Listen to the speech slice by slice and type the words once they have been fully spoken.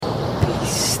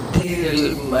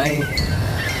still my...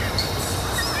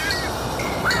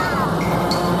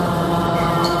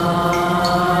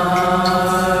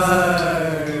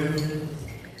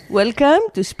 Welcome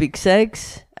to Speak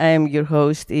Sex. I am your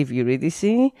host,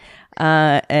 Eurydice,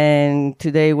 and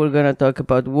today we're going to talk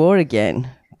about war again,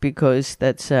 because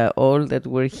that's all that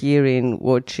we're hearing,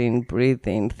 watching,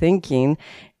 breathing, thinking,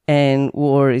 and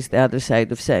war is the other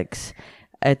side of sex,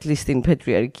 at least in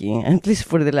patriarchy, at least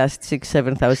for the last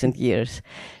 7,000 years.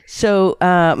 So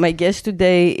my guest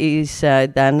today is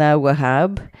Dana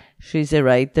Wahab. She's a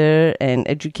writer and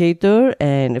educator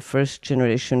and a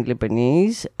first-generation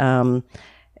Lebanese.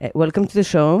 Welcome to the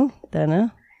show,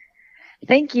 Dana.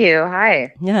 Thank you.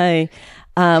 Hi. Hi.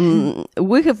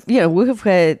 We have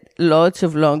had lots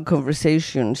of long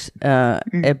conversations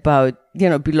about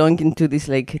belonging to these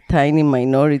like tiny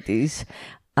minorities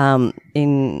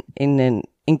in an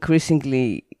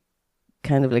increasingly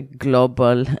kind of like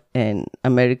global and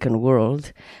American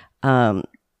world. And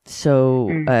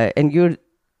you're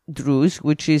Druze,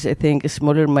 which is, I think, a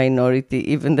smaller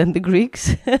minority even than the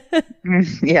Greeks.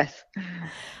 Yes.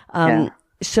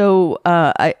 So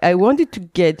I wanted to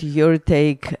get your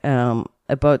take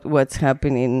about what's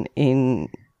happening in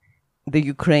the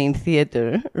Ukraine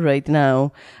theater right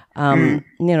now, and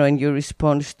your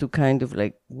response to kind of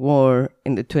like war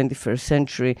in the 21st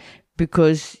century,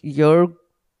 because your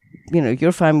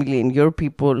family and your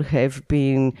people have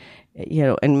been,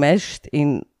 enmeshed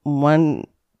in one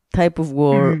type of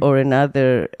war or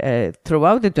another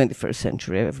throughout the 21st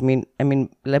century. I mean,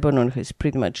 Lebanon has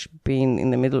pretty much been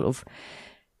in the middle of,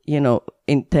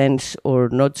 intense or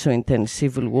not so intense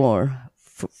civil war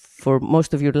for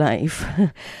most of your life.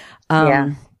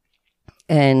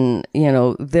 And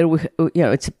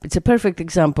it's a perfect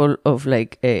example of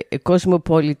like a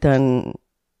cosmopolitan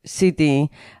city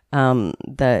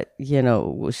that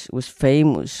was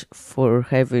famous for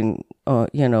having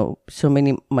so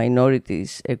many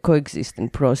minorities coexist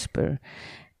and prosper.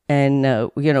 And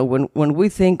when we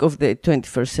think of the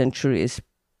 21st century as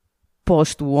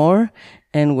post-war,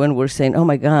 and when we're saying, oh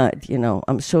my God,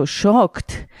 I'm so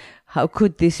shocked, how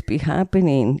could this be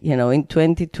happening, in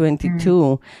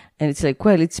 2022? And it's like,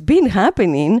 well, it's been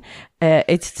happening.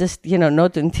 It's just,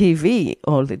 not on TV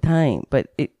all the time, but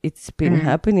it's been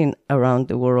happening around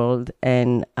the world.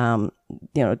 And,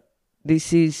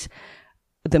 this is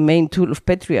the main tool of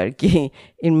patriarchy,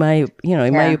 in my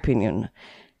opinion.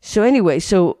 So anyway,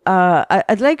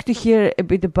 I'd like to hear a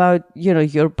bit about,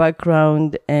 your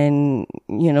background and,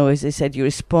 as I said, your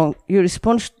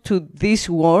response to this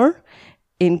war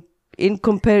in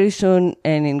comparison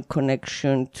and in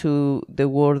connection to the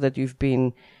war that you've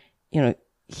been,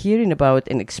 hearing about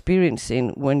and experiencing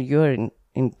when you're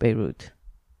in Beirut.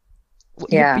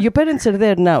 Yeah. Your parents are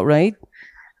there now, right?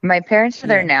 My parents are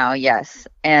there now, yes.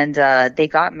 And they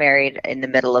got married in the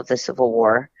middle of the Civil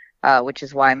War, which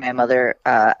is why my mother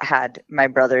had my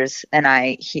brothers and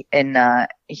I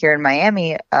here in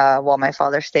Miami while my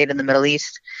father stayed in the Middle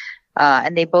East.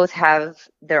 And they both have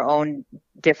their own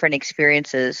different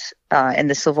experiences in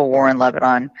the Civil War in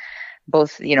Lebanon,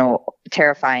 both,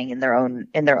 terrifying in their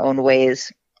own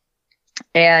ways.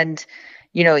 And,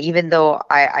 even though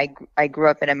I grew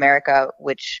up in America,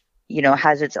 which,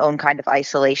 has its own kind of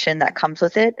isolation that comes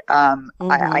with it,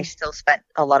 I still spent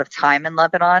a lot of time in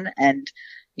Lebanon and,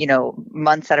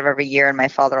 months out of every year, and my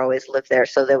father always lived there.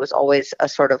 So there was always a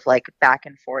sort of like back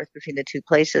and forth between the two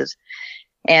places.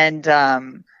 And,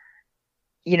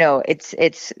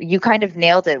 it's you kind of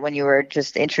nailed it when you were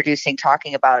just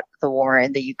talking about the war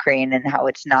in the Ukraine and how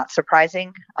it's not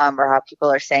surprising, or how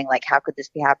people are saying like, how could this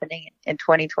be happening in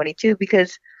 2022?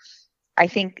 Because I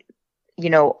think,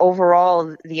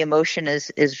 overall the emotion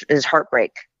is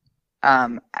heartbreak,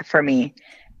 for me,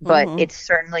 but it's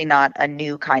certainly not a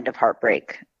new kind of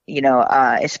heartbreak,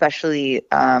 especially,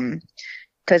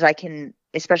 cause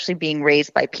especially being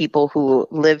raised by people who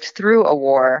lived through a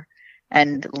war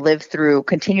and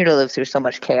continue to live through so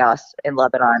much chaos in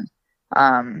Lebanon.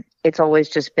 It's always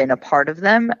just been a part of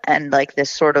them and like this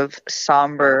sort of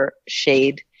somber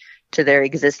shade to their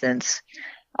existence.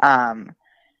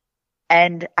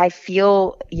 And I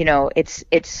feel,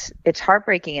 it's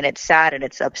heartbreaking and it's sad and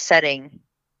it's upsetting,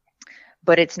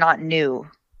 but it's not new,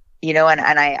 and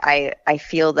I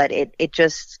feel that it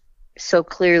just so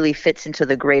clearly fits into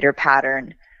the greater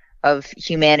pattern of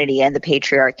humanity and the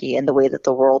patriarchy and the way that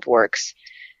the world works.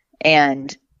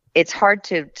 And it's hard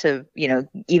to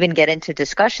even get into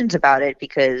discussions about it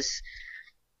because,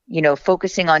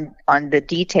 focusing on the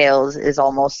details is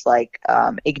almost like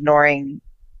ignoring,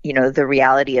 the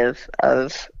reality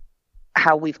of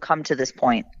how we've come to this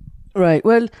point. Right.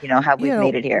 Well, how we've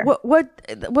made it here. Well,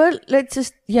 let's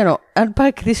just,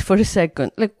 unpack this for a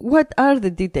second. Like, what are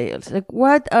the details? Like,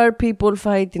 what are people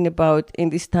fighting about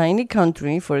in this tiny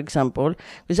country, for example?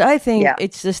 Because I think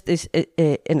it's just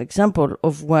an example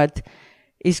of what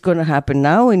is going to happen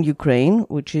now in Ukraine,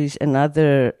 which is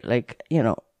another,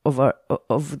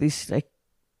 of this,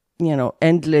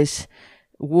 endless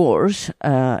wars.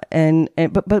 But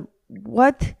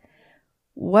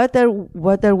what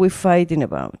are we fighting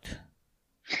about?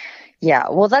 Yeah,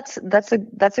 well, that's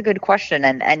a good question,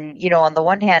 and on the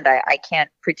one hand, I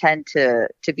can't pretend to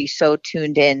be so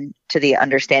tuned in to the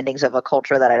understandings of a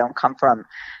culture that I don't come from,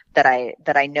 that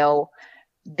I know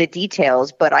the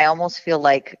details, but I almost feel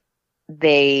like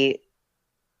they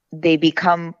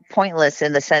become pointless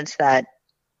in the sense that,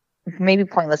 maybe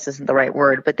pointless isn't the right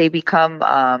word, but they become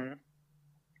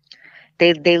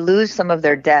they lose some of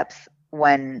their depth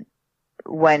when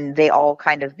they all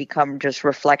kind of become just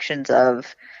reflections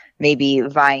of maybe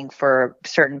vying for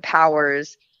certain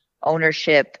powers,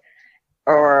 ownership,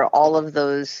 or all of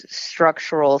those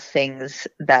structural things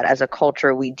that as a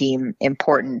culture we deem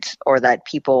important, or that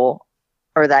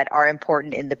are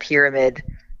important in the pyramid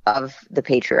of the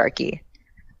patriarchy,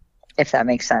 if that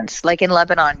makes sense. Like in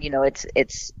Lebanon,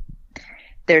 it's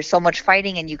there's so much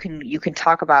fighting, and you can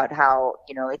talk about how,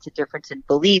 it's a difference in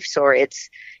beliefs, or it's,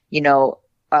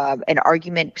 an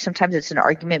argument. Sometimes it's an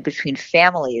argument between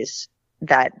families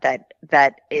that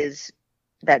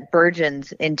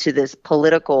burgeons into this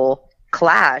political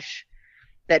clash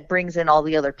that brings in all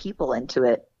the other people into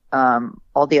it,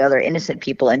 all the other innocent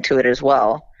people into it as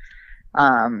well,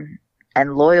 and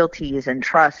loyalties and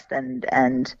trust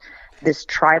and this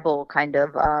tribal kind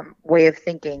of way of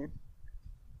thinking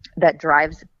that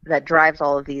drives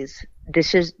all of these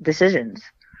decisions.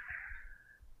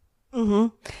 Mm-hmm.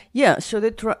 Yeah. So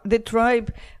the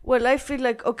tribe. Well, I feel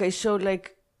like, okay. So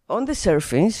like on the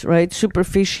surface, right,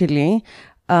 superficially,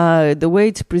 the way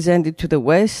it's presented to the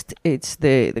West, it's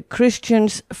the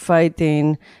Christians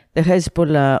fighting the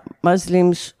Hezbollah,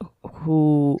 Muslims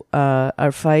who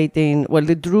are fighting. Well,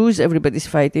 the Druze. Everybody's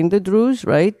fighting the Druze,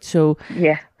 right? So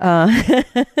yeah.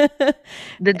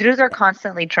 The Druze are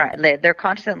constantly trying. They're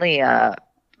constantly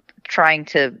trying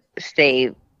to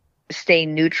stay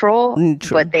neutral,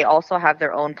 but they also have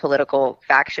their own political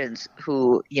factions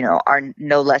who, are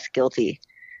no less guilty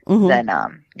than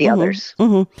the others.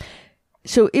 Mm-hmm.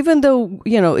 So even though,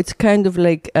 it's kind of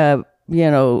like,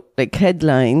 like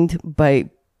headlined by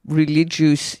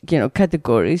religious,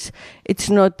 categories, it's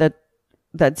not that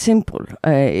simple.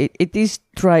 It is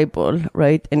tribal,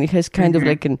 right? And it has kind of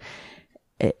like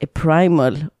a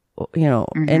primal,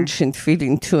 ancient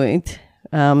feeling to it.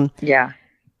 Yeah.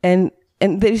 And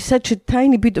there is such a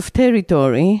tiny bit of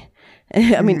territory.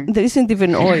 I mean, there isn't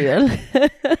even oil.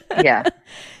 Yeah.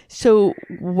 So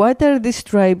what are these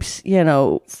tribes,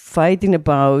 fighting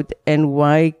about, and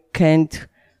why can't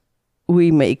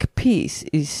we make peace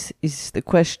is the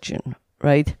question,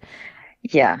 right?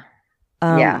 Yeah.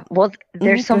 Yeah. Well,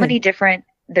 there's so many different,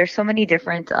 it's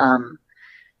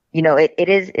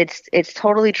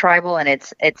totally tribal, and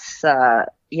it's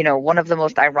one of the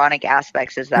most ironic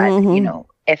aspects is that,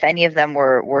 if any of them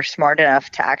were smart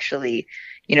enough to actually,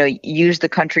 use the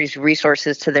country's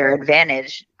resources to their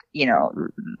advantage,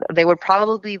 they would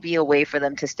probably be a way for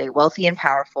them to stay wealthy and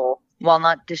powerful while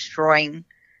not destroying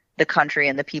the country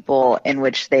and the people in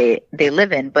which they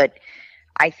live in. But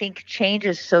I think change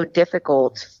is so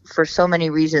difficult for so many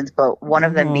reasons, but one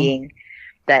of them being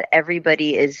that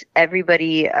everybody is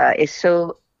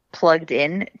so plugged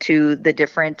in to the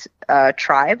different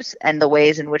tribes and the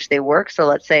ways in which they work. So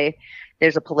let's say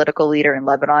there's a political leader in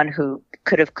Lebanon who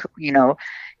could have,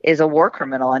 is a war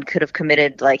criminal and could have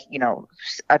committed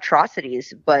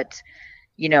atrocities. But,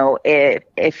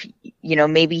 if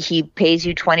maybe he pays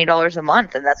you $20 a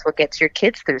month and that's what gets your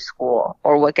kids through school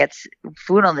or what gets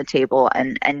food on the table.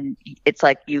 And it's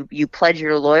like you pledge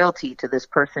your loyalty to this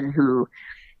person who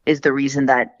is the reason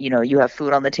that, you have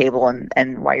food on the table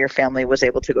and why your family was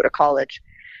able to go to college.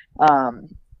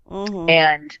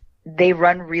 And they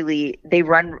run really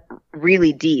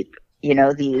deep,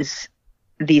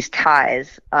 these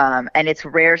ties. And it's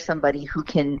rare somebody who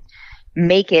can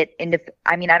make it I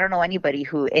don't know anybody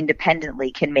who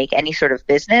independently can make any sort of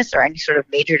business or any sort of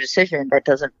major decision that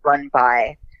doesn't run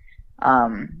by,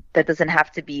 that doesn't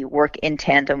have to work in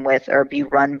tandem with or be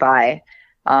run by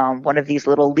one of these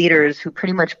little leaders who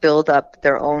pretty much build up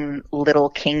their own little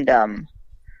kingdom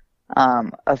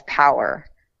of power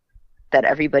that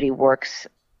everybody works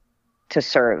to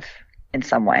serve in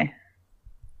some way.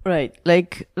 Right.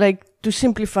 Like to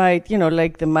simplify it,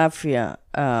 like the mafia,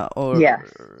 or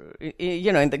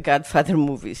in the Godfather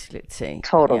movies, let's say.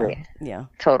 Totally. Yeah.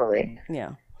 Totally.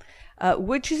 Yeah.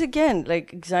 Which is, again,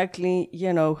 like exactly,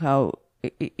 how,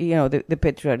 the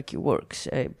patriarchy works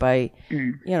by,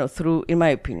 through, in my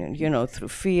opinion, through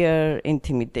fear,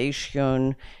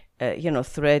 intimidation,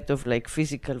 threat of like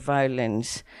physical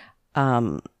violence,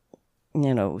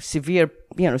 severe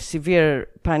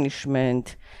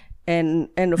punishment, and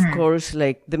of course,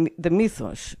 like the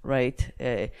mythos, right?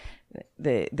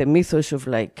 The mythos of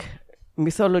like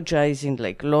mythologizing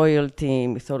like loyalty,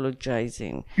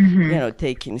 mythologizing,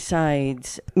 taking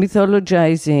sides,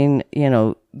 mythologizing,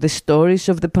 the stories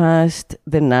of the past,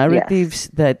 the narratives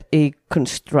that it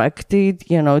constructed,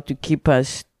 to keep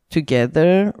us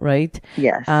together, right?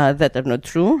 Yes. That are not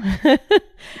true.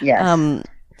 Yes.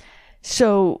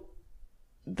 So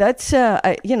that's,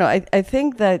 I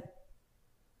think that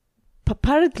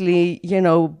partly,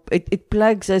 it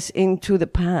plugs us into the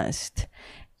past,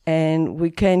 and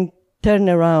we can turn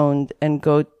around and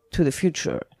go to the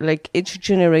future. Like each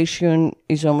generation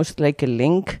is almost like a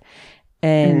link.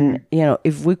 And,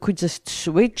 if we could just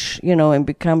switch, and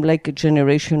become like a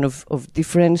generation of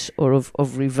difference or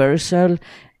of reversal,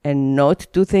 and not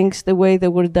do things the way they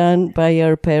were done by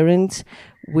our parents,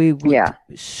 we would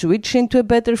switch into a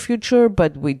better future,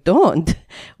 but we don't.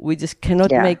 We just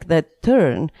cannot make that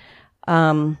turn.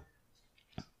 And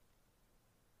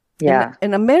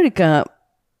America,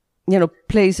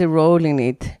 plays a role in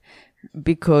it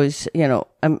because,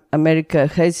 America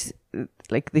has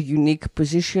like the unique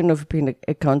position of being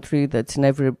a country that's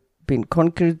never been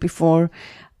conquered before.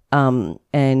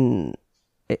 And,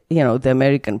 the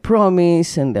American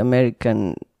promise and the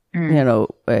American,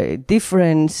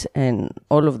 difference and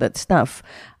all of that stuff.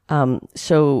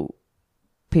 So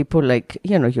people like,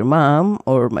 your mom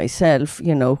or myself,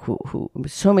 who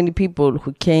so many people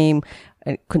who came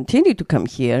and continue to come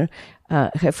here,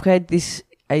 have had this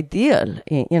ideal,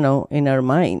 in our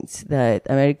minds that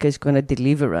America is going to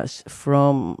deliver us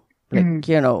from, like,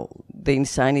 the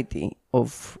insanity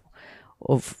of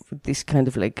this kind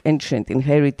of like ancient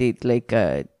inherited, like,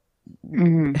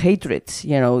 hatreds,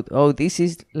 this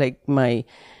is like my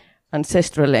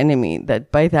ancestral enemy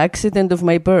that by the accident of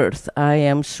my birth, I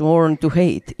am sworn to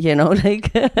hate,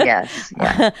 like, yes,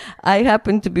 yeah. I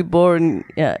happen to be born,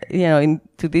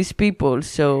 into these people.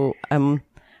 So I'm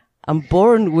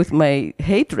born with my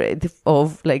hatred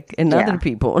of like another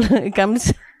people. It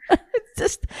comes, it's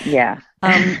just,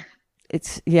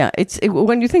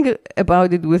 when you think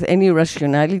about it with any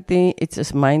rationality, it's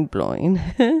just mind blowing.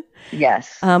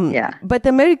 Yes. But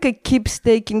America keeps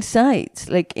taking sides.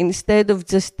 Like instead of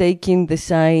just taking the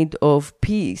side of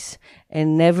peace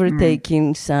and never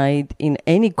taking side in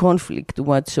any conflict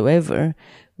whatsoever,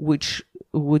 which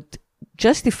would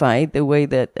justify the way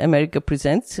that America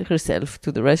presents herself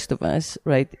to the rest of us,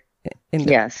 right? In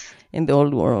the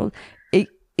old world.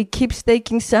 It keeps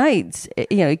taking sides.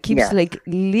 It keeps like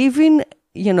living,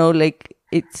 like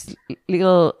its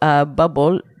little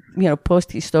bubble,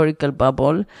 post-historical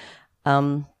bubble,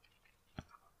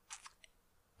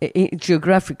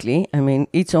 geographically, I mean,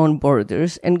 its own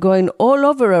borders, and going all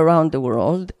over around the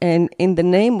world, and in the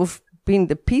name of being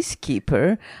the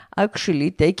peacekeeper,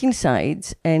 actually taking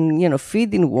sides and,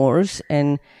 feeding wars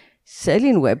and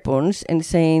selling weapons and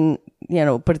saying,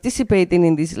 participating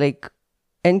in this like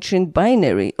ancient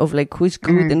binary of like who's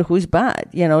good and who's bad,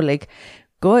 like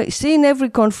seeing every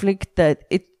conflict that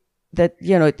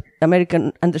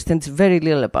America understands very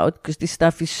little about, because this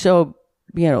stuff is so,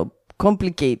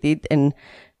 complicated and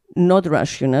not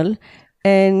rational,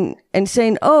 and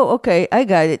saying, oh, okay, I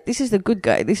got it. This is the good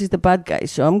guy. This is the bad guy.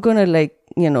 So I'm going to like,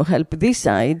 help this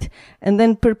side, and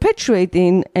then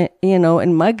perpetuating,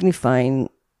 and magnifying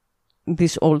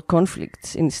these old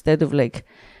conflicts instead of like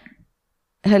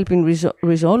helping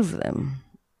resolve them.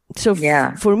 So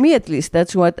for me, at least,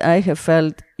 that's what I have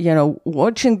felt,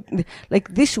 watching,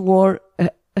 like this war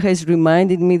has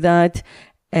reminded me that,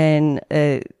 and,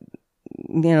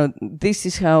 this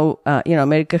is how,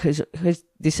 America has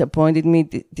disappointed me,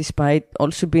 despite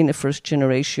also being a first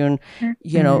generation,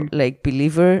 like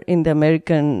believer in the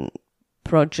American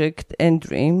project and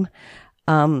dream.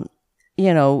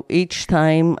 Each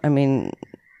time, I mean,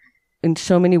 in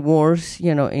so many wars,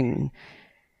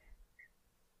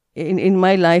 in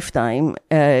my lifetime,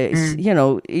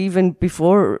 even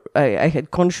before I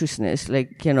had consciousness,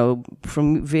 like,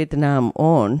 from Vietnam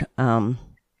on,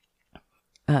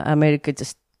 America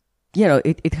just,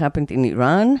 it happened in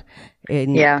Iran,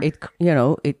 and it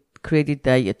created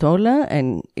the Ayatollah,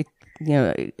 and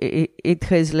it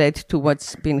has led to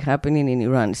what's been happening in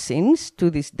Iran since to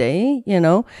this day,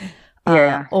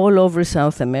 all over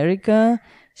South America.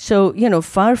 So,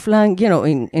 far-flung,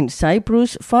 in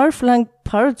Cyprus, far-flung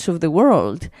parts of the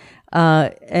world,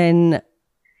 and,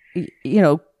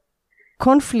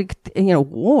 conflict,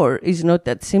 war is not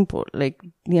that simple. Like,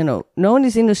 no one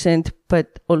is innocent,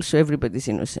 but also everybody's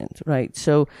innocent, right?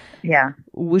 So Yeah.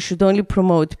 we should only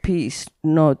promote peace,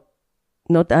 not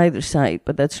either side,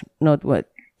 but that's not what,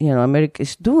 America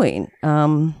is doing.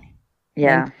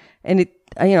 Yeah. And it,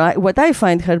 what I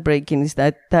find heartbreaking is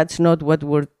that that's not what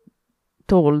we're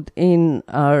told in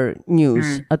our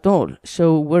news at all.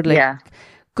 So we're like,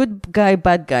 good guy,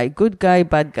 bad guy, good guy,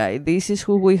 bad guy. This is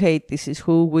who we hate. This is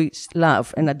who we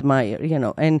love and admire,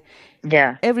 and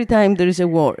every time there is a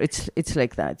war, it's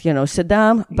like that,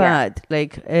 Saddam, bad,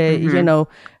 like,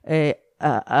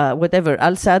 whatever,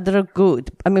 al-Sadr,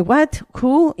 good. I mean, what?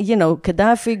 Who?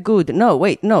 Gaddafi, good. No,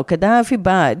 wait, no, Gaddafi,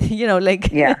 bad.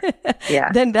 Like,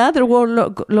 then the other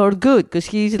warlord, good, because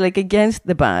he's like against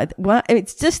the bad. Well,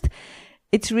 it's just,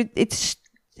 it's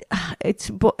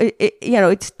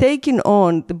taking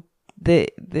on the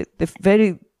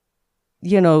very,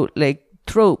 like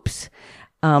tropes,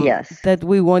 that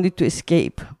we wanted to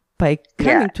escape by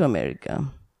coming to America.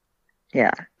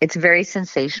 Yeah, it's very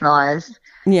sensationalized.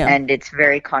 Yeah. And it's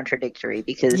very contradictory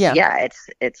because,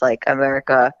 it's like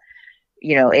America,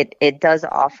 it does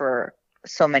offer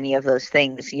so many of those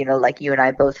things, like you and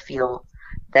I both feel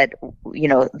that,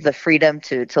 the freedom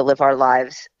to live our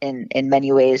lives in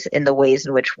many ways, in the ways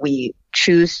in which we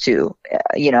choose to,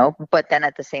 but then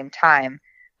at the same time,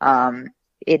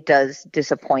 it does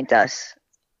disappoint us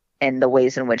in the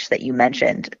ways in which that you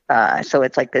mentioned. So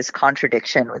it's like this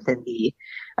contradiction within the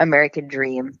American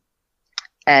dream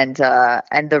and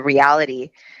the reality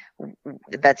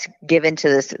that's given to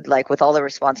this, like with all the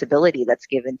responsibility that's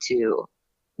given to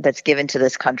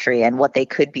this country and what they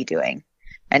could be doing.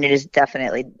 And it is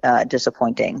definitely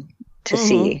disappointing to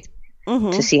see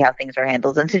how things are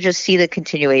handled and to just see the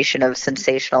continuation of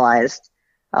sensationalized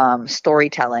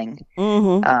storytelling.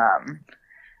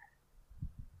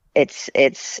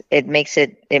 It makes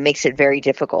it very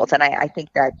difficult, and I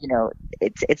think that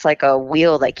it's like a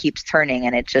wheel that keeps turning,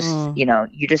 and it just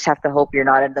you just have to hope you're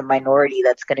not in the minority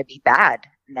that's going to be bad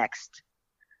next.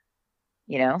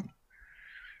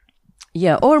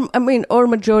 Yeah, or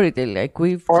majority, like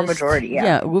we've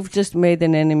just made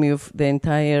an enemy of the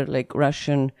entire, like,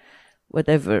 Russian,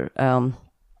 whatever,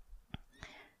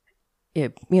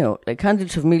 like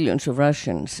hundreds of millions of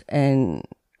Russians, and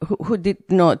who did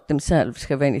not themselves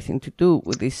have anything to do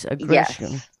with this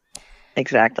aggression. Yes,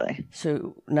 exactly.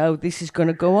 So now this is going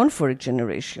to go on for a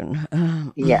generation.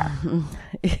 Yeah.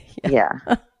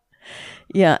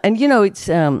 Yeah, and it's,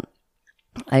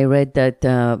 I read that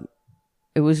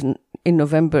it was in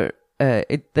November,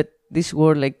 that this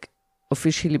war, like,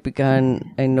 officially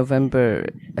began in November,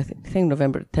 I think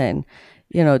November 10,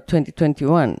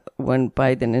 2021, when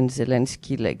Biden and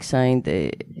Zelensky, like, signed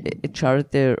a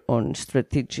charter on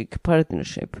strategic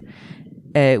partnership,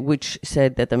 which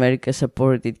said that America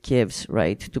supported Kiev's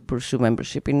right to pursue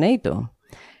membership in NATO.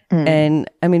 And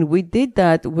I mean, we did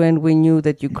that when we knew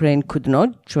that Ukraine could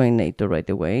not join NATO right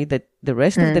away, that the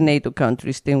rest of the NATO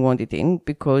countries didn't want it in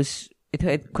because it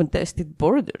had contested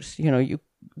borders.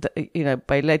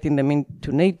 By letting them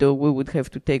into NATO, we would have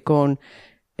to take on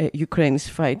Ukraine's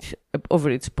fight over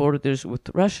its borders with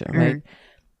Russia, right?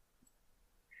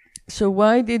 So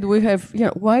why did we have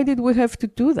to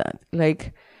do that?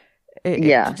 Like,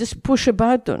 to just push a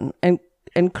button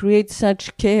and create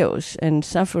such chaos and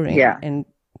suffering and,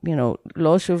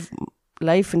 loss of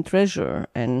life and treasure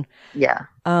and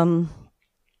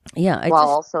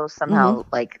also somehow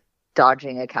like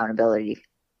dodging accountability.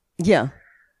 Yeah,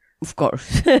 of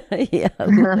course. Yeah.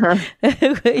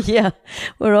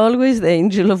 We're always the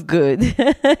angel of good.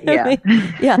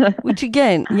 Which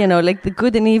again, like the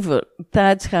good and evil,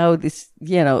 that's how this,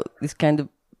 this kind of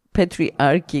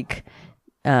patriarchic,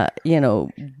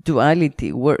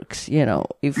 duality works.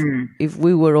 If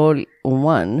we were all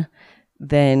one,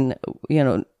 then,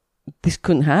 this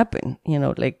couldn't happen,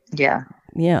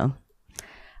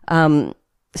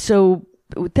 So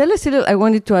tell us a little, I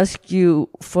wanted to ask you,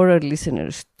 for our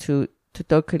listeners, to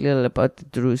talk a little about the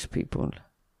Druze people.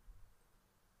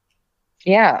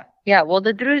 Yeah. Well,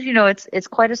 the Druze, it's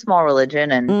quite a small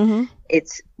religion, and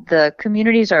it's, the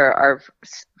communities are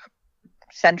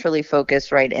centrally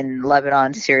focused right in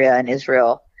Lebanon, Syria, and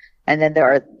Israel. And then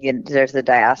there's the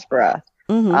diaspora.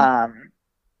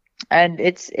 And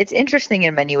it's interesting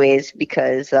in many ways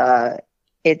because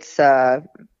it's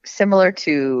similar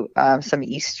to some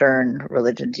Eastern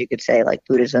religions, you could say, like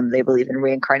Buddhism. They believe in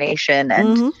reincarnation,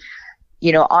 and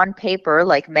on paper,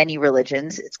 like many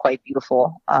religions, it's quite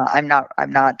beautiful. I'm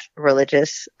not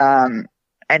religious, and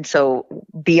and so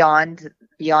beyond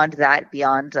that,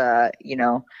 beyond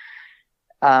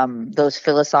those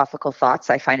philosophical thoughts,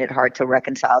 I find it hard to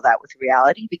reconcile that with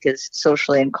reality, because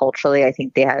socially and culturally, I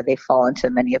think they fall into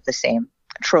many of the same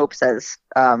tropes as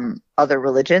other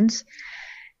religions,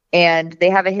 and they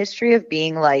have a history of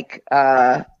being like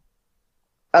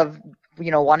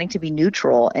wanting to be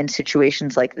neutral in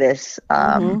situations like this.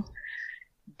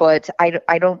 But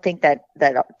I don't think that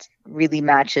really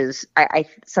matches. I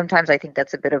sometimes I think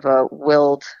that's a bit of a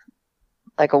willing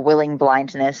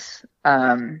blindness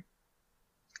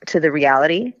to the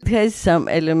reality. It has some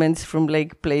elements from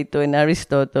like Plato and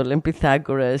Aristotle and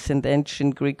Pythagoras and the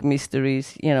ancient Greek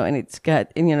mysteries, and it's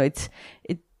got,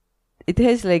 it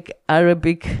has like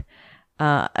Arabic,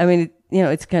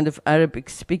 it's kind of Arabic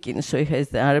speaking, so it has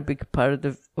the Arabic part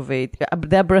of it,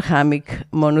 the Abrahamic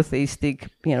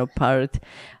monotheistic, part.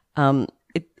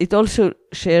 It also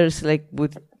shares like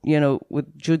with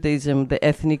Judaism, the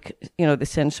ethnic, the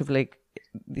sense of like,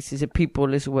 this is a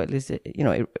people as well as,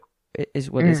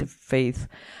 as well as a faith.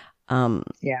 And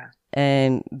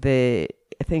I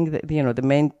think that, the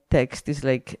main text is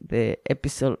like the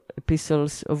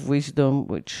epistles of wisdom,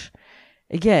 which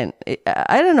again,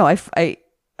 I don't know. I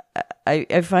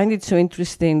find it so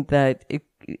interesting that it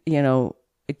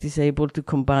is able to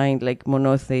combine like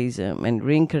monotheism and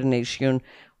reincarnation,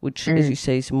 which, as you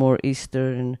say, is more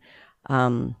Eastern,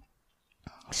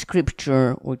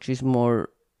 scripture, which is more,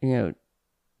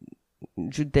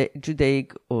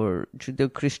 Judaic or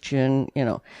Judeo-Christian,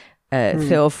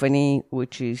 theophany,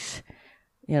 which is,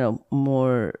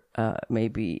 more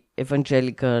maybe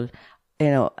evangelical,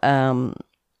 and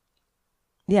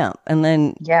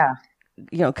then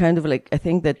kind of like, I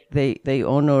think that they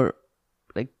honor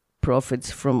like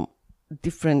prophets from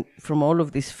all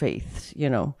of these faiths, They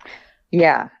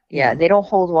don't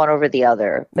hold one over the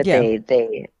other, but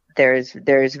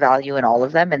there's value in all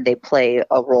of them, and they play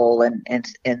a role in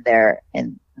their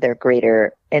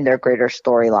greater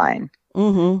storyline.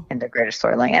 In their greater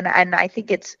storyline. And I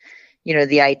think it's,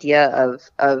 the idea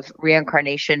of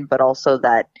reincarnation, but also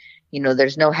that,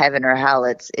 there's no heaven or hell.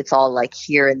 It's all like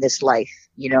here in this life,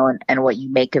 and what you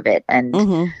make of it. And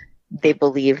they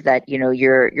believe that,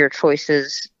 your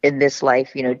choices in this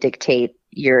life, dictate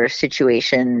your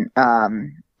situation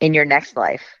in your next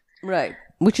life. Right.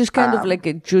 Which is kind of like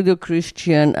a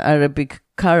Judeo-Christian Arabic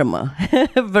karma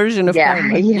version of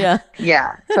karma.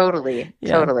 Totally.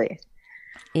 Totally.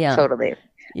 Yeah.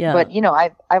 But,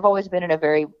 I've always been in a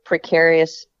very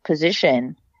precarious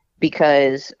position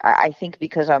because I think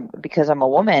because I'm a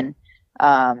woman.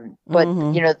 But,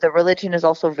 the religion is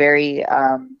also very,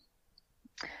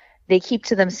 they keep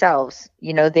to themselves.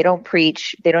 They don't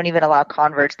preach. They don't even allow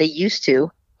converts. They used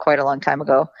to quite a long time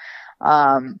ago.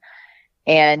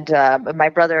 And my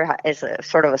brother is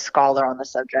sort of a scholar on the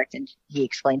subject, and he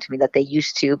explained to me that they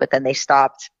used to, but then they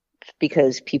stopped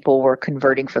because people were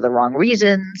converting for the wrong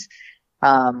reasons.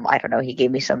 I don't know. He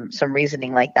gave me some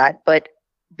reasoning like that, but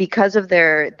because of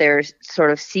their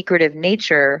sort of secretive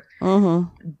nature,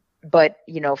 but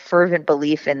fervent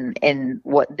belief in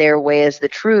what their way is the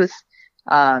truth.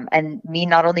 And me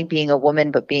not only being a woman,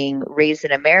 but being raised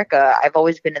in America, I've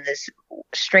always been in this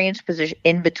strange position,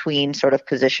 in between sort of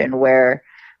position where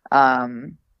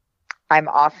I'm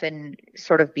often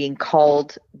sort of being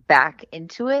called back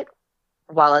into it,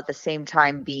 while at the same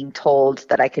time being told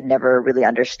that I could never really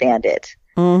understand it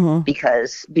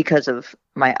because of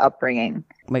my upbringing.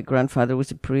 My grandfather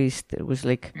was a priest. There was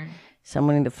like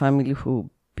someone in the family who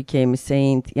became a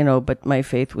saint, but my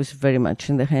faith was very much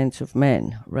in the hands of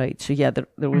men, right? So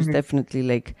there was definitely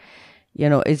like,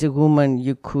 as a woman,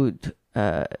 you could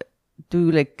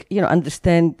do like,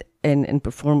 understand and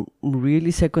perform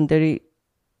really secondary,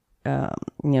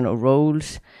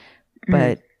 roles,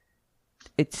 but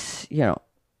it's,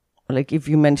 like if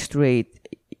you menstruate,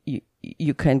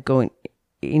 you can't go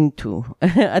into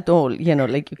at all,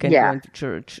 like you can't go into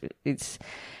church. It's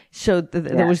so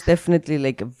there was definitely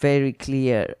like a very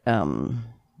clear,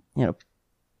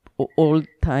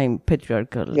 all-time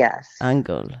patriarchal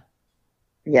angle.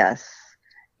 Yes.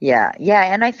 Yeah.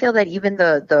 And I feel that even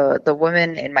the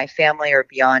women in my family or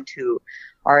beyond who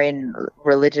are in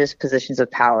religious positions of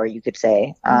power, you could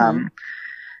say,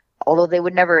 although they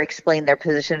would never explain their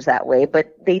positions that way,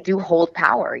 but they do hold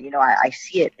power. I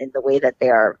see it in the way that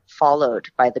they are followed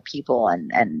by the people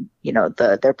and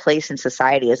their place in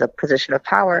society as a position of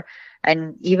power.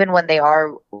 And even when they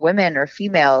are women or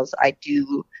females, I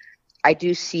do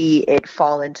see it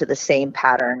fall into the same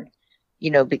pattern,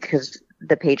 because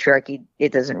the patriarchy,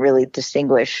 it doesn't really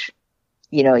distinguish,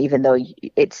 even though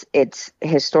it's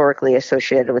historically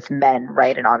associated with men,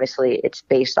 right? And obviously it's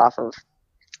based off of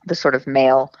the sort of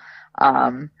male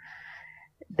um,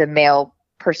 the male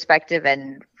perspective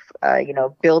and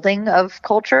building of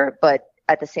culture, but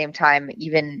at the same time,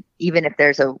 even if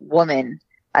there's a woman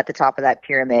at the top of that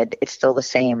pyramid, it's still the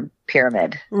same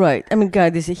pyramid. Right. I mean,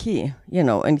 God is a he,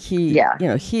 and he,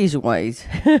 he is wise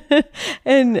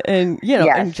and and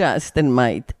just and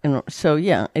might. So,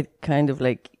 it kind of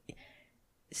like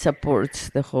supports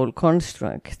the whole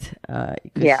construct.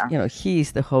 Because, he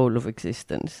is the whole of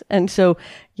existence. And so,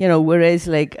 whereas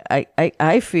like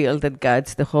I feel that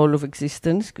God's the whole of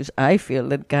existence because I feel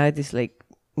that God is like,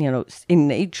 in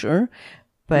nature,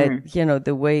 but,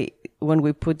 the way when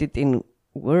we put it in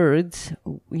words,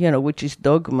 which is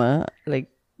dogma, like,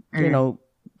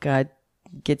 God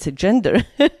gets a gender.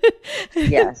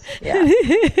 Yes. Yeah.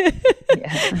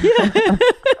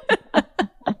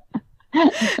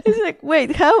 It's like,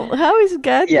 wait, how is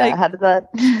God like how does that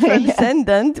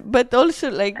transcendent, but also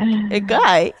like a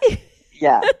guy?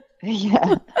 Yeah.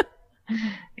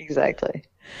 Exactly.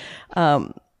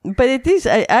 But it is,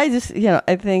 I just,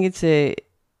 I think it's a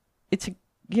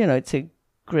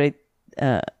great,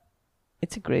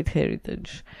 it's a great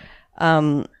heritage.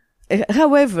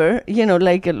 However,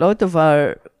 like a lot of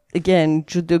our, again,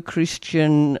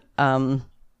 Judeo-Christian,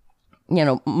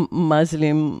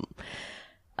 Muslim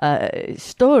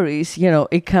stories,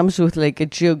 it comes with like a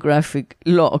geographic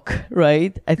lock,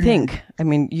 right? I think. I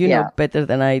mean, you know better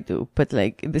than I do, but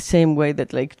like the same way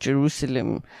that like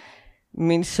Jerusalem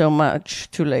means so much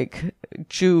to like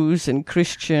Jews and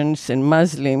Christians and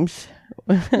Muslims.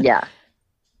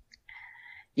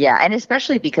 Yeah, and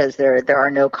especially because there are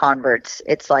no converts.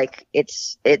 It's like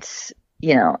it's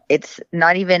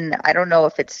not even, I don't know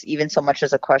if it's even so much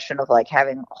as a question of like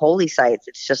having holy sites.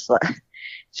 It's just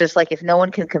like if no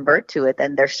one can convert to it,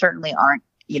 then there certainly aren't,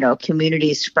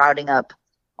 communities sprouting up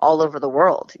all over the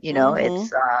world.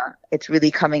 It's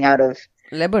really coming out of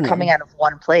Lebanon, coming out of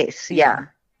one place. Yeah.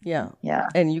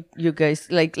 And you guys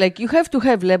like you have to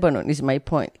have Lebanon is my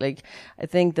point. Like I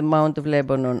think the Mount of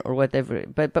Lebanon or whatever,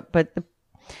 but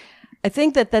I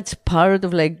think that's part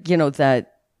of like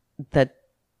that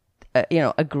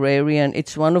agrarian.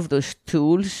 It's one of those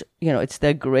tools. It's the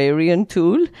agrarian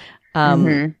tool. Of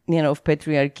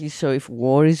patriarchy. So if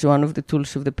war is one of the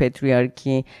tools of the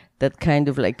patriarchy, that kind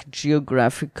of like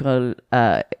geographical,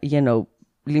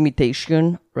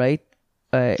 limitation, right?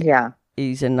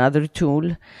 Is another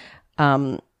tool.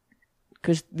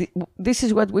 Because this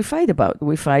is what we fight about.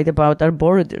 We fight about our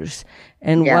borders.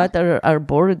 And what are our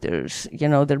borders?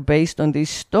 They're based on these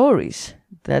stories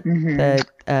that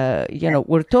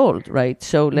we're told, right?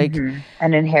 So like...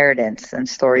 An inheritance and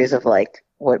stories of like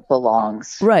what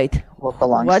belongs. Right. What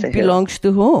belongs what to who. belongs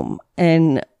to whom.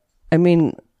 And I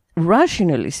mean,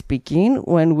 rationally speaking,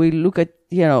 when we look at,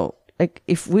 like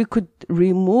if we could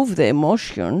remove the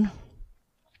emotion,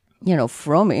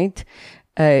 from it,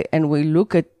 and we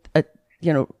look at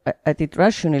it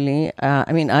rationally,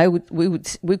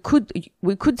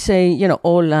 we could say,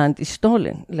 all land is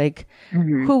stolen. Like,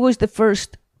 who was the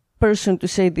first person to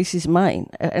say this is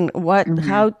mine, and what?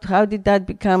 How did that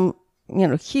become,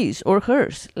 his or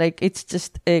hers? Like, it's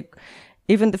just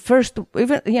even the first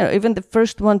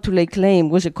one to lay claim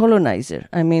was a colonizer.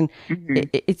 I mean,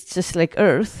 it's just like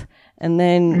Earth. And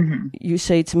then you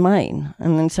say it's mine,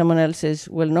 and then someone else says,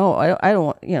 "Well, no, I don't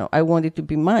want. I want it to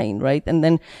be mine, right?" And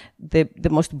then the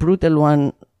most brutal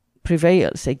one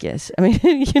prevails, I guess. I mean,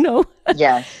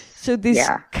 Yes. So this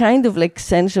kind of like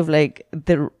sense of like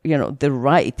the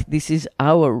right. This is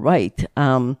our right.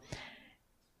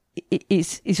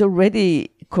 Is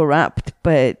already corrupt,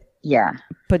 but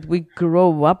we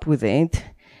grow up with it.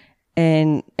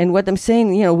 And what I'm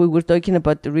saying, we were talking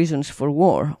about the reasons for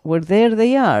war. Well, there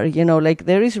they are, like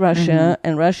there is Russia,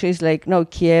 and Russia is like, no,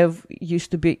 Kiev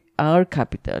used to be our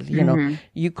capital,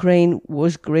 Ukraine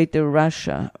was Greater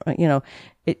Russia,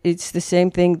 it's the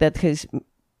same thing that has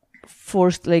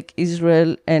forced like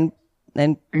Israel and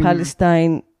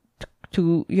Palestine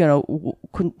to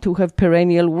have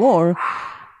perennial war.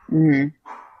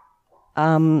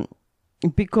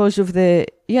 Because of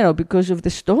the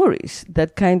stories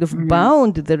that kind of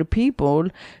bound their people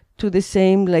to the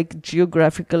same like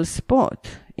geographical spot.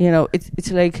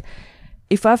 It's like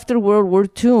if after World War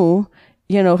II,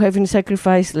 having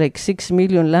sacrificed like 6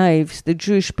 million lives, the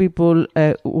Jewish people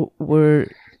were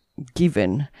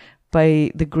given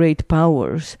by the great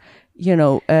powers,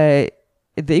 the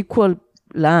equal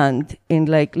land in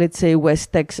like, let's say,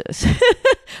 West Texas,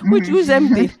 which was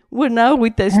empty. Well, now we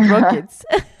test rockets.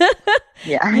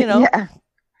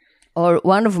 Or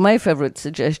one of my favorite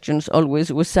suggestions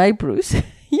always was Cyprus,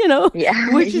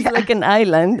 which is like an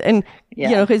island and,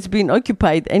 has been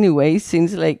occupied anyway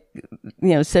since like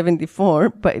 74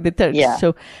 by the Turks. Yeah.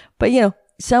 So, but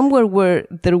somewhere where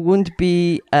there wouldn't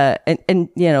be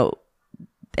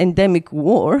endemic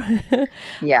war,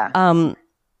 Yeah.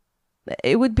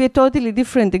 It would be a totally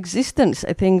different existence.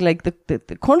 I think like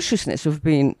the consciousness of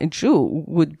being a Jew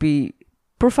would be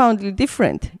profoundly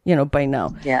different, by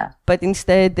now. Yeah. But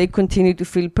instead they continue to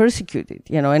feel persecuted,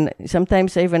 and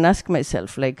sometimes I even ask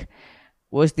myself, like,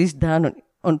 was this done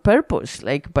on purpose,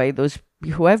 like by those,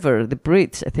 whoever, the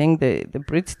Brits? I think the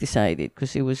Brits decided,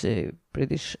 because it was a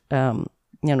British,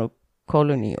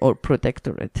 colony or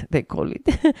protectorate, they call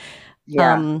it.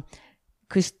 Yeah.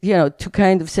 Because, to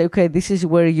kind of say, okay, this is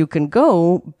where you can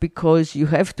go because you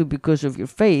have to, because of your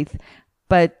faith.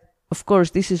 But of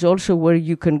course, this is also where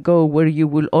you can go where you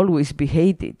will always be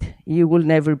hated. You will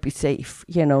never be safe,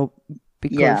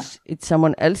 because it's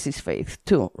someone else's faith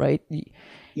too, right?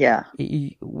 Yeah.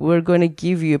 We're going to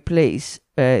give you a place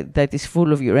that is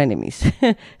full of your enemies.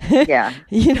 Yeah.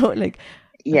 Like.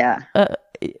 Yeah.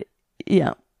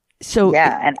 Yeah. So.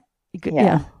 Yeah. And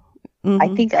yeah. Mm-hmm. I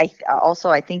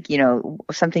think,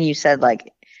 something you said,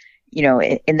 like,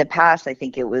 in the past, I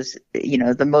think it was,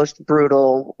 the most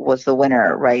brutal was the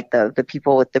winner, right? The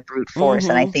people with the brute force.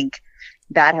 Mm-hmm. And I think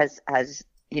that has,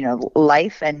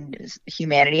 life and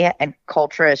humanity and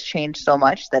culture has changed so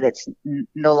much that it's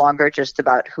no longer just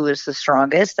about who is the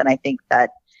strongest. And I think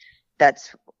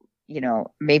that's,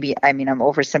 maybe, I mean, I'm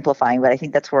oversimplifying, but I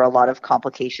think that's where a lot of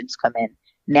complications come in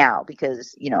now,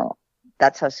 because,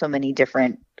 that's how so many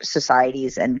different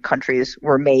societies and countries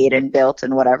were made and built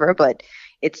and whatever. But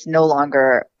it's no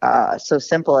longer so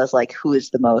simple as like who is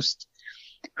the most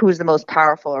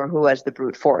powerful or who has the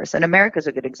brute force. And America is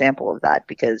a good example of that,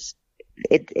 because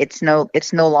it's no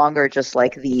longer just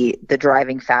like the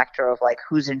driving factor of like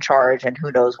who's in charge and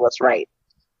who knows what's right.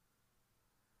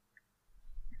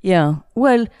 Yeah.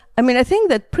 Well, I mean, I think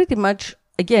that pretty much,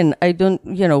 again, I don't,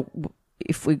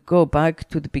 if we go back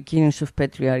to the beginnings of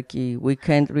patriarchy, we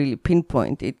can't really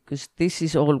pinpoint it, because this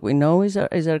is all we know is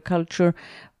our culture.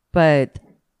 But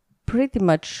pretty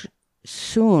much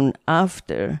soon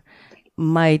after,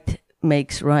 might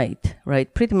makes right?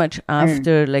 Pretty much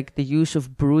after like the use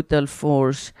of brutal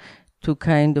force to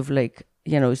kind of like,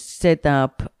 set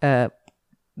up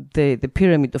the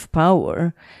pyramid of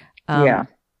power.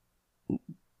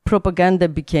 Propaganda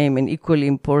became an equally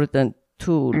important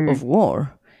tool of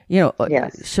war.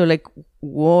 Yes. So like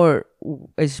war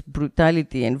is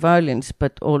brutality and violence,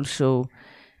 but also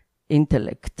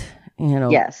intellect,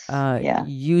 Yes.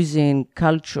 Using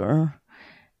culture,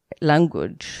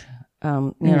 language,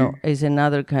 is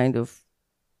another kind of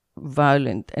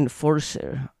violent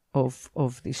enforcer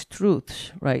of these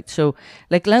truths, right? So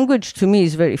like language to me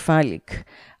is very phallic.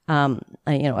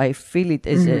 I feel it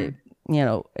as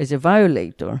as a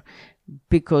violator,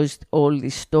 because all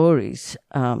these stories,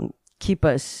 keep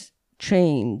us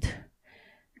chained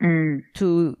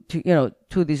to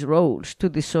these roles, to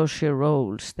the social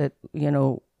roles that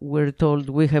we're told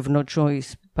we have no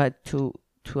choice but to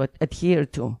adhere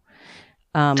to.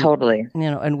 Totally.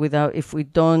 And if we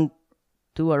don't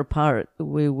do our part,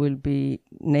 we will be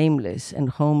nameless and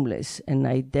homeless and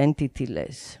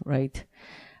identityless, right?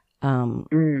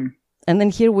 And then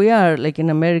here we are, like in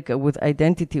America, with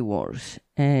identity wars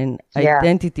and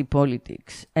identity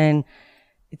politics, and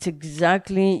it's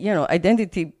exactly,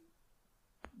 identity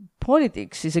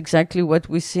politics is exactly what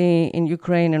we see in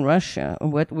Ukraine and Russia,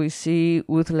 what we see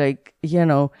with like,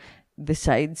 the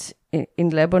sides in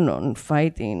Lebanon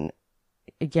fighting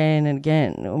again and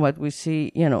again, what we see,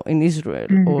 in Israel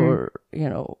or,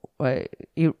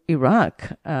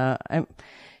 Iraq.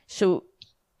 So,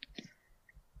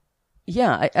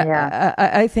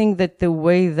 I think that the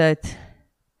way that,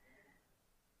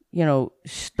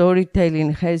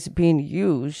 storytelling has been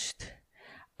used,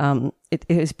 it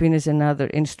has been as another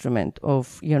instrument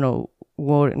of,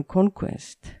 war and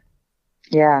conquest.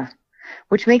 Yeah.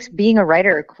 Which makes being a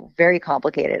writer very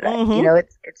complicated.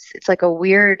 It's like a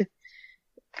weird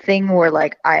thing where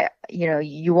like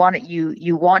you want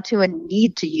to and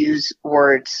need to use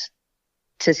words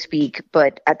to speak,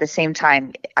 but at the same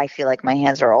time, I feel like my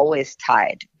hands are always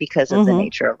tied because of the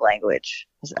nature of language,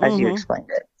 as you explained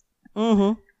it.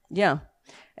 Yeah.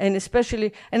 And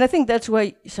especially, and I think that's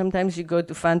why sometimes you go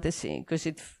to fantasy, because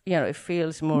it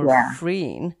feels more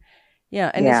freeing.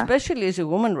 Yeah. And especially as a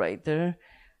woman writer,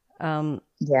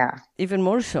 even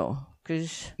more so,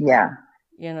 because,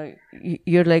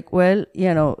 you're like, well,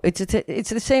 it's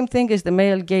the same thing as the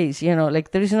male gaze,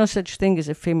 like there is no such thing as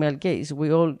a female gaze.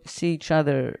 We all see each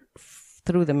other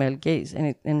through the male gaze,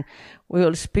 and we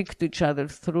all speak to each other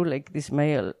through like this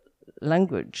male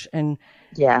language. And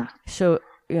so,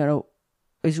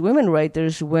 as women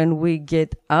writers, when we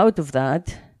get out of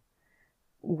that,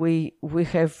 we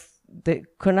have the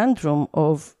conundrum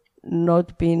of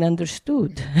not being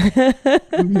understood.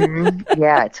 Mm-hmm.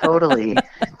 Yeah, totally.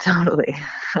 Totally.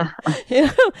 You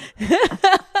know?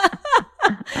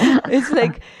 It's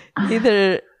like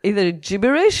either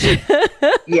gibberish,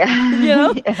 Yeah. you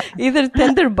know, Yeah. either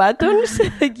tender buttons,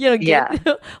 you know, Yeah.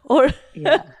 or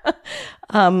Yeah.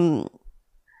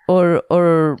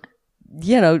 or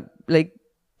you know, like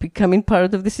becoming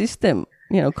part of the system,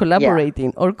 you know,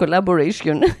 collaborating or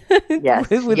collaboration. Yes.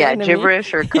 with Yeah. enemy.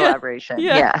 Gibberish or collaboration.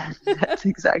 Yeah. Yeah. That's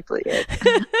exactly it.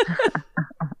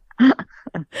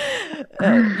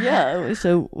 Yeah.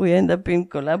 So we end up being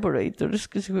collaborators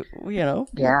because we, you know,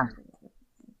 Yeah.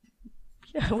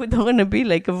 yeah, we don't want to be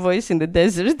like a voice in the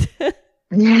desert.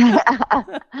 Yeah.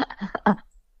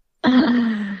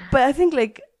 But I think,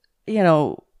 like, you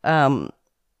know,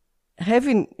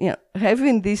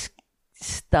 having this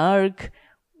stark,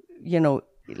 you know,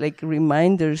 like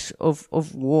reminders of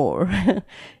war,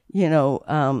 you know,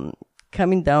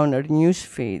 coming down our news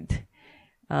feed,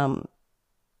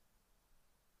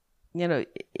 you know,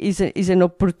 is an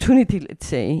opportunity, let's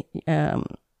say,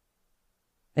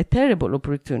 a terrible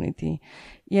opportunity,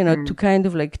 you know, to kind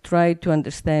of like try to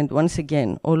understand once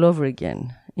again, all over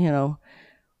again, you know,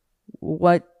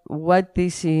 what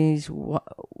this is,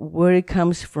 where it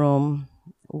comes from,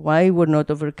 why we're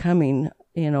not overcoming,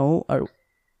 you know,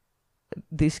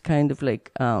 this kind of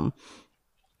like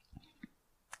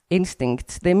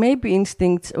instincts. They may be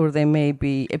instincts or they may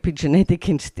be epigenetic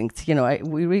instincts. You know,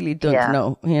 we really don't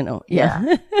know. You know,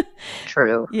 yeah.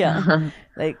 True. Yeah,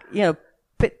 like, you know,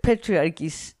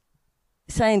 patriarchies.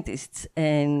 Scientists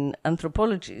and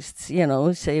anthropologists, you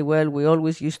know, say, well, we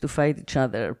always used to fight each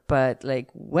other, but like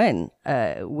when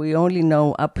we only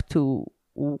know up to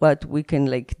what we can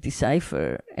like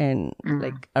decipher, and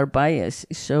like our bias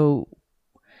is so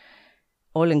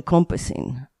all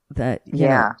encompassing that you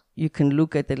know, you can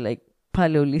look at the like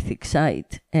Paleolithic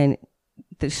site and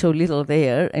there's so little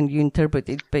there, and you interpret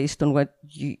it based on what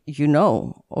you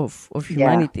know of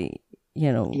humanity,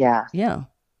 you know. Yeah.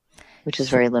 Which is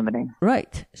very limiting.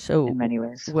 Right. So in many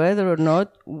ways, whether or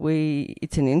not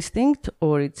it's an instinct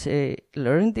or it's a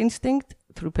learned instinct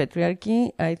through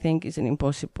patriarchy, I think is an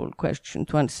impossible question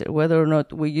to answer. Whether or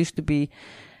not we used to be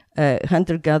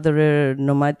hunter-gatherer,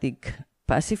 nomadic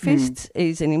pacifists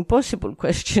is an impossible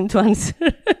question to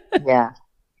answer.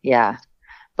 Yeah.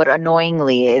 But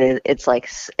annoyingly, it's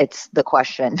the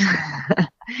question.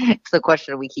 It's the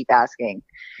question we keep asking.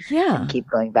 Yeah. And keep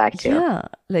going back to. Yeah.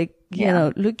 Like, you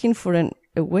know, looking for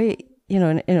a way, you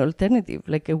know, an alternative,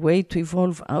 like a way to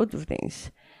evolve out of things.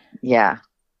 Yeah.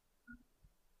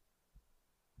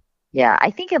 Yeah.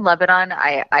 I think in Lebanon,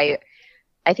 I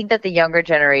think that the younger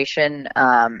generation,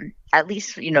 at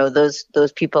least, you know,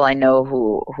 those people I know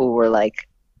who were like,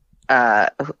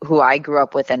 who I grew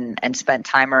up with and spent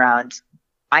time around,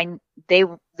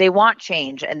 they want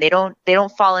change, and they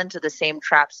don't fall into the same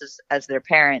traps as their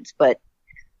parents, but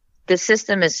the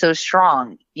system is so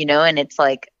strong, you know, and it's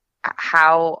like,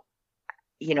 how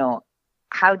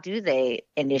do they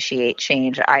initiate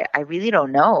change? I really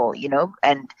don't know, you know,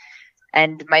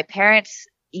 and my parents,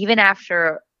 even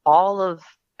after all of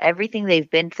everything they've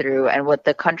been through and what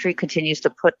the country continues to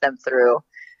put them through,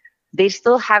 they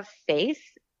still have faith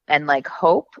and like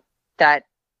hope that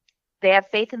they have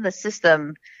faith in the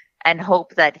system and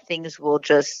hope that things will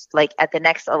just, like, at the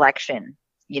next election,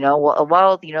 you know,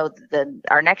 well, you know,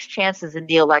 our next chance is in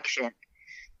the election,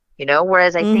 you know,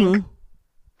 whereas I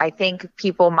think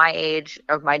people my age,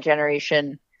 of my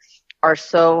generation, are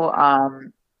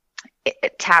so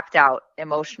tapped out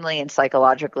emotionally and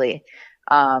psychologically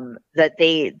that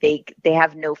they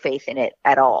have no faith in it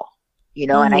at all, you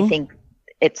know. And I think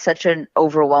it's such an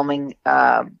overwhelming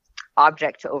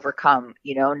object to overcome,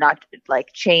 you know, not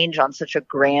like change on such a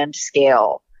grand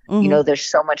scale. You know, there's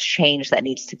so much change that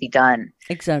needs to be done.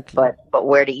 Exactly. But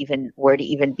where to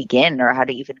even begin, or how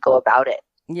to even go about it?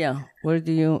 Yeah. Where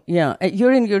do you? Yeah.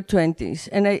 You're in your 20s,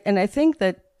 and I think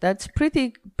that's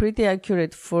pretty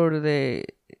accurate for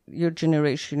your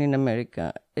generation in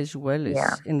America as well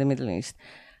as in the Middle East.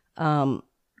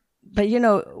 But you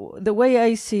know, the way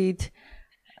I see it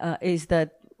is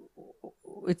that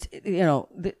it's, you know,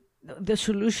 the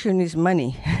solution is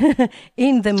money,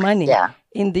 in the money,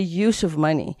 in the use of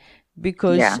money,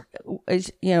 because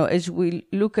as you know, as we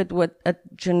look at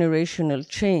generational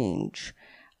change,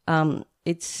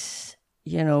 it's,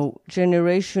 you know,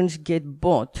 generations get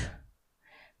bought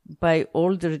by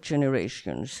older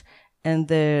generations, and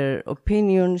their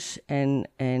opinions and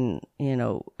you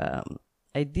know,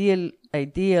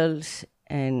 ideals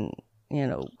and,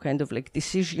 kind of like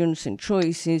decisions and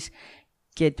choices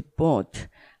get bought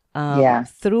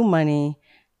through money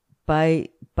by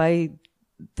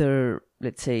their,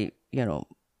 let's say,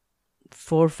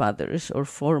 forefathers or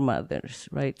foremothers,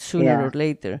 right? Sooner or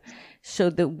later. So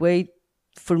the way,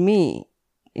 for me,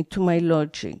 into my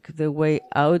logic, the way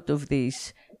out of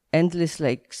this endless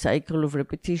like cycle of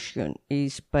repetition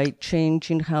is by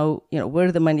changing how,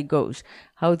 where the money goes,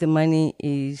 how the money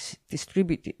is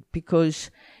distributed. Because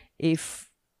if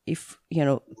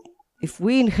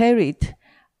we inherit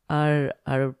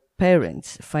our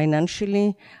parents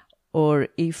financially, or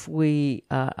if we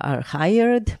are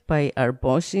hired by our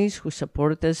bosses who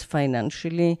support us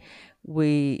financially,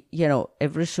 we,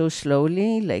 ever so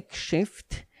slowly like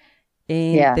shift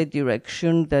in the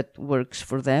direction that works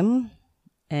for them.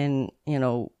 And,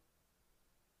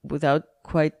 without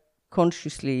quite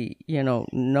consciously,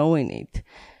 knowing it,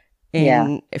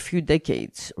 in a few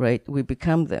decades, right, we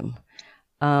become them.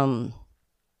 And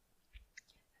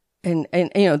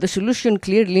the solution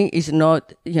clearly is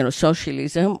not,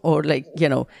 socialism or like,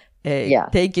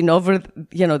 taking over,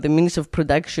 the means of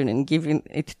production and giving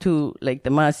it to like the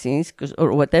masses,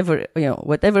 or whatever,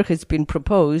 whatever has been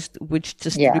proposed, which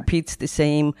just repeats the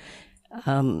same,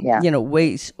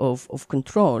 ways of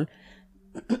control.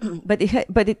 But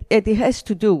it has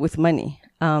to do with money.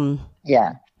 And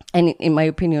in my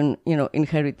opinion,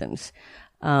 inheritance.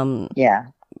 And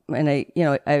I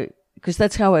because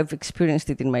that's how I've experienced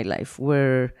it in my life,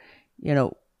 where,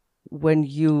 when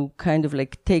you kind of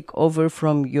like take over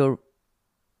from your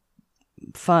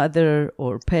father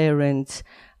or parents,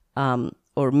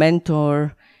 or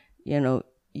mentor,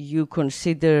 you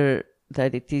consider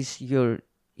that it is your,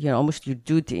 almost your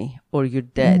duty or your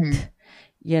debt,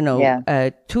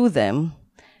 to them,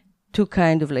 to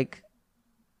kind of like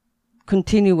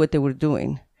continue what they were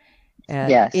doing,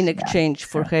 in exchange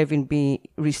for having been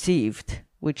received,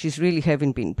 which is really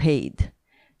having been paid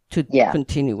to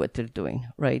continue what they're doing,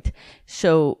 right?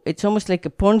 So it's almost like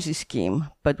a Ponzi scheme,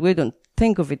 but we don't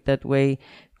think of it that way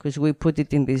because we put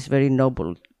it in these very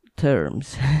noble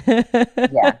terms.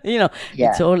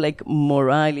 It's all like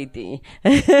morality,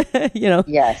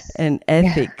 and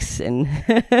ethics and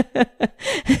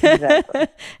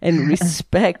and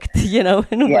respect,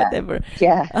 and whatever.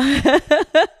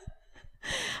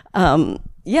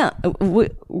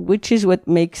 Which is what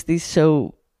makes this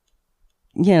so,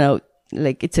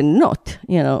 like it's a knot,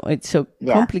 it's so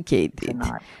complicated. It's a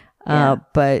knot.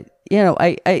 But,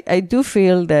 I do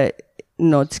feel that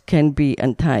knots can be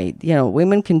untied.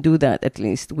 Women can do that at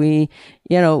least. We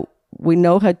know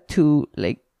how to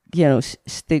like,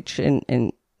 stitch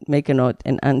and make a knot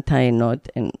and untie a knot.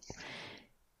 And,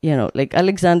 like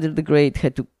Alexander the Great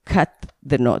had to cut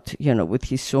the knot, with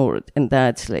his sword. And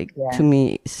that's like, to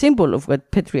me, symbol of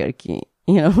what patriarchy,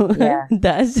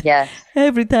 does.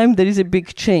 Every time there is a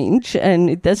big change and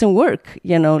it doesn't work,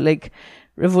 like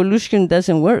revolution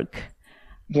doesn't work.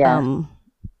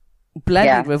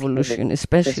 Bloody revolution,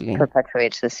 especially. Just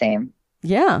perpetuates the same.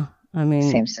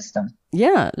 Same system.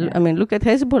 I mean, look at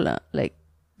Hezbollah. Like,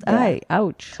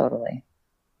 ouch. Totally.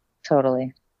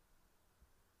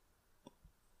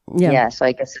 So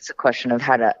I guess it's a question of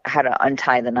how to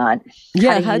untie the knot.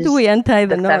 How do we untie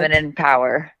the knot? Feminine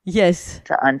power. Yes.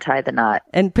 To untie the knot.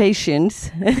 And patience.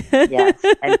 Yes.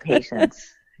 And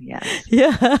patience. Yes.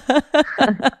 Yeah.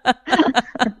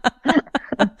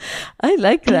 I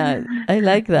like that.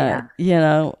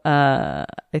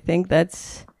 I think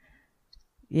that's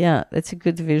a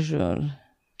good visual.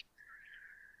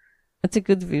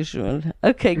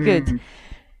 Okay, good.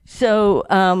 So,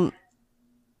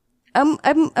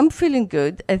 I'm feeling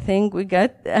good. I think we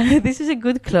got, this is a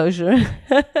good closure.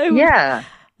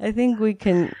 I think we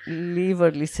can leave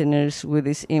our listeners with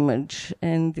this image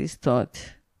and this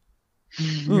thought.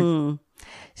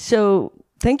 So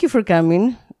thank you for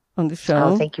coming on the show.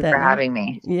 Oh, thank you for having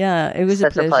me. Yeah, it was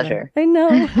such a pleasure. I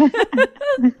know.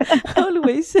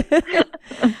 Always.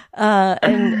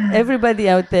 And everybody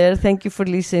out there, thank you for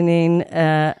listening.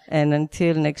 And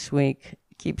until next week,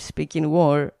 keep speaking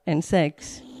war and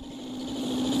sex.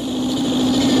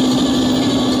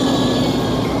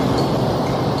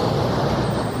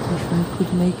 If I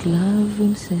could make love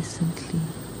incessantly,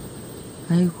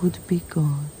 I would be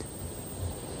God.